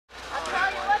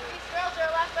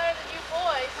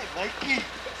Mikey.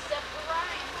 Except for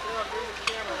Ryan.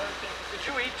 Did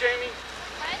you eat, Jamie?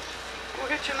 What? Who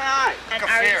hit you in the eye? And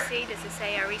REC, does it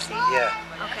say REC? Yeah.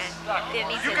 Okay. It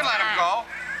means You it's can let him on. go.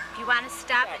 If you want to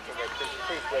stop it, just...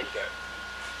 Please break that.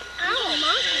 I'm a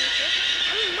monkey.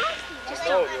 I'm a monkey. Just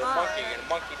No, don't you're a fall. monkey, and a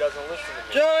monkey doesn't listen to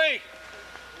me. Joey!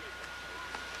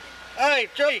 Hey,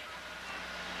 Joey!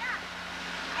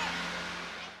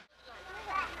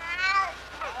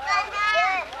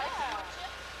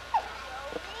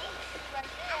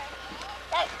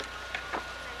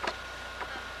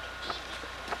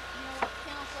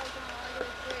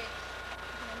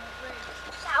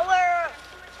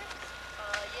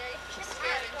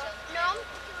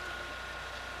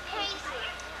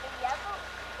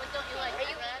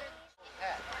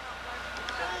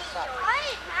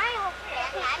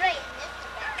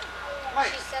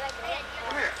 Mike,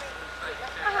 come here.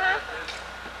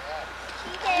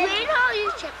 You ate all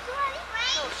your chips already?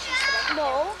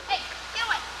 No. Hey, get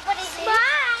away. What is it?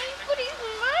 Mine. What is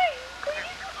mine?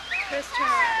 Chris, turn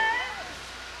around.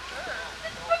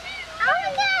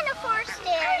 I'm gonna force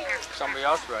it. Somebody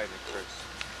else riding it, Chris.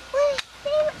 Well,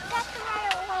 they got to ride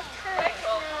it all the time.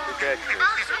 You're dead, Chris.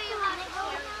 I'll show you how to do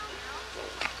it.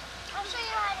 I'll show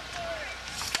you how to do it.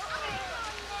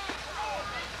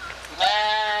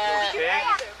 Okay.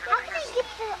 How can I get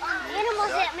the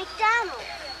animals at McDonald's?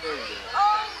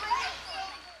 Oh,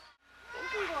 you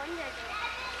can go in there.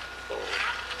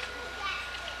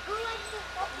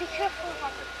 Be careful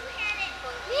about the tree.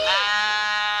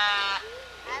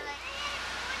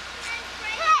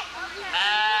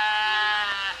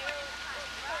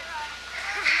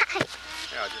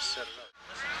 Yeah, I'll just set it up.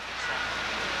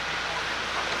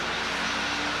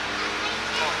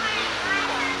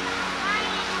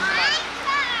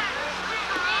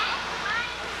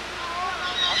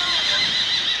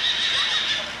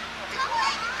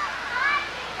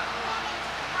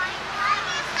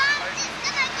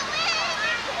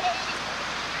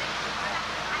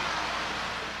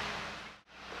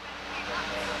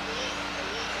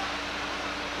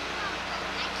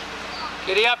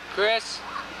 Giddy up, Chris.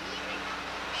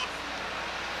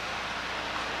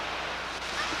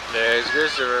 There's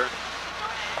Christopher.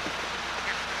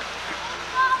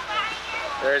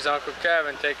 There's Uncle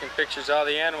Kevin taking pictures of all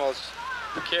the animals,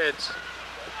 the kids,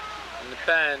 in the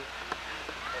pen.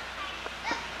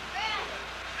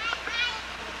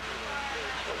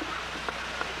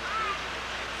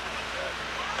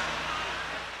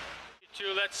 You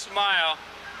two, let's smile.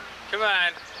 Come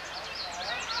on.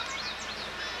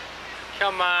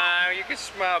 Come on, you can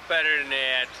smile better than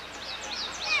that.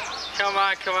 Come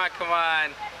on, come on, come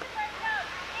on.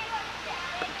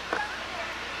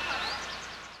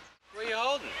 What are you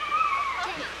holding?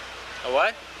 A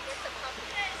what?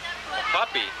 A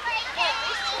puppy.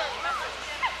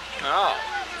 Oh.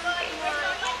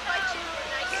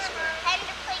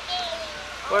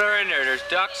 What are in there? There's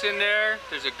ducks in there,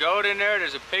 there's a goat in there,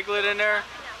 there's a piglet in there,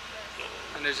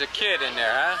 and there's a kid in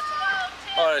there, huh?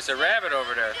 Oh, there's a rabbit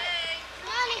over there.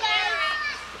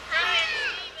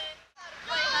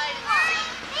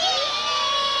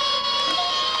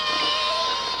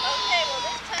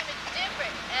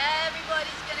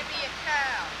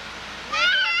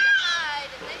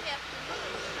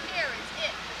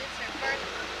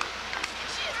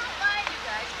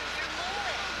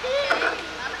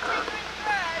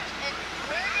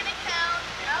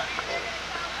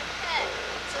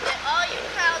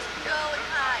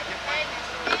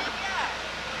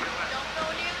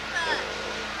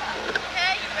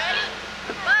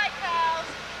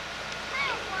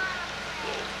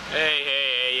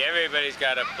 Hey, everybody's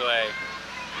got to play.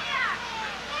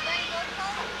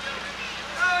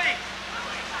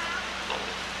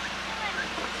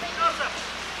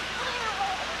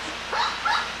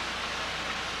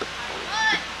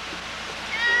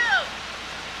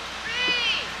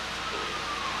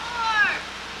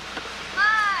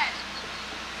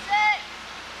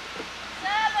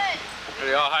 Are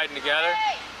they all hiding together?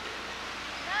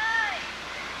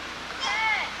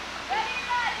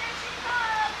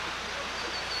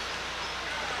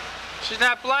 She's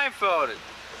not blindfolded.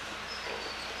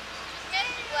 She's meant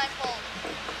to be blindfolded.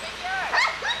 Make sure.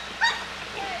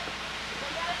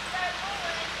 We gotta start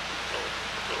moving.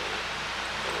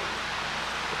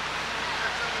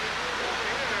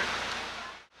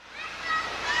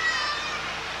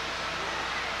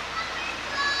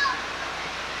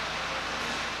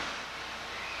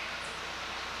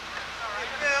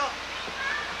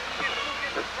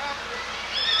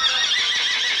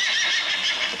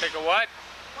 Take a what?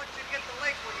 Once you get the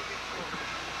lake, when you get through,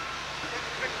 take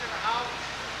a picture of the house.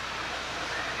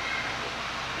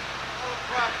 All the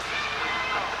property.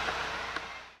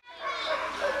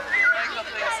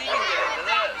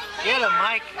 Get him,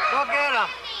 Mike. Go get him.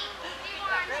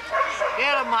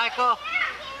 Get him, Michael.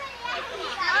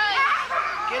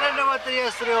 Get into what the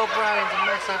yesterday O'Brien's and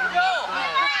mess up.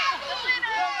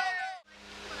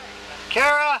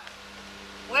 Kara,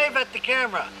 wave at the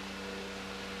camera.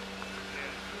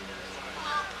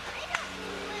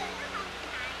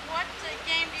 What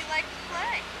game do you like to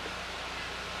play?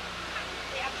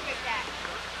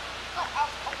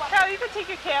 Carol, you can take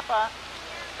your cap off.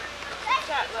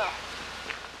 That look.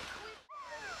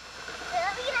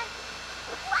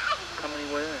 How many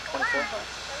were there? 24?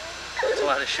 That's a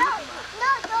lot of shooting.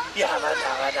 Yeah,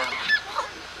 madam.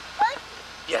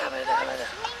 Yeah, madam.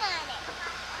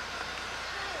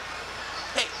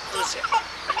 Hey, Lucy.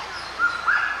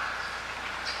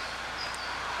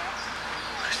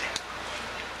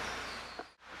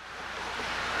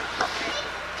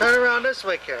 Turn around this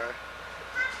way, Kara.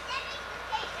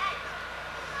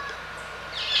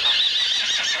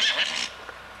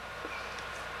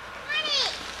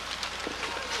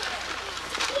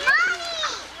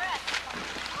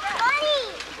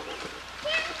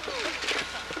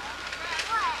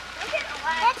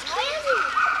 That's candy.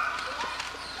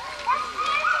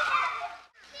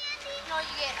 No,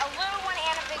 you get a little one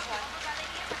and a big one.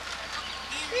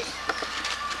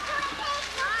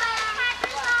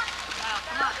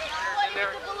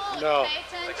 No.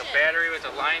 Like a battery with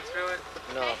a line through it?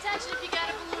 No. Pay attention if you got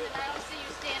a balloon and I don't see you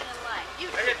standing in line. You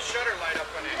I got shutter light up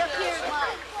on it. up here in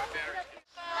line.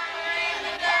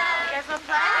 You guys want to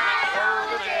play?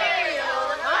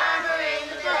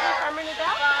 Farmer in the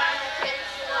Dell?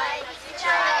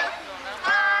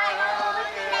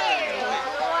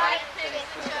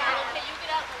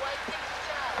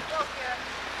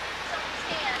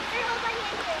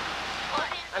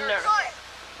 A nurse.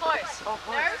 Horse. Oh,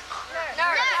 horse.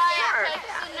 Nurse? Nurse.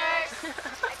 Nurse.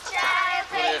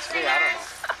 Nurse.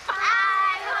 I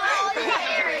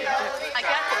don't know. I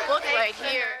got the book right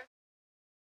here.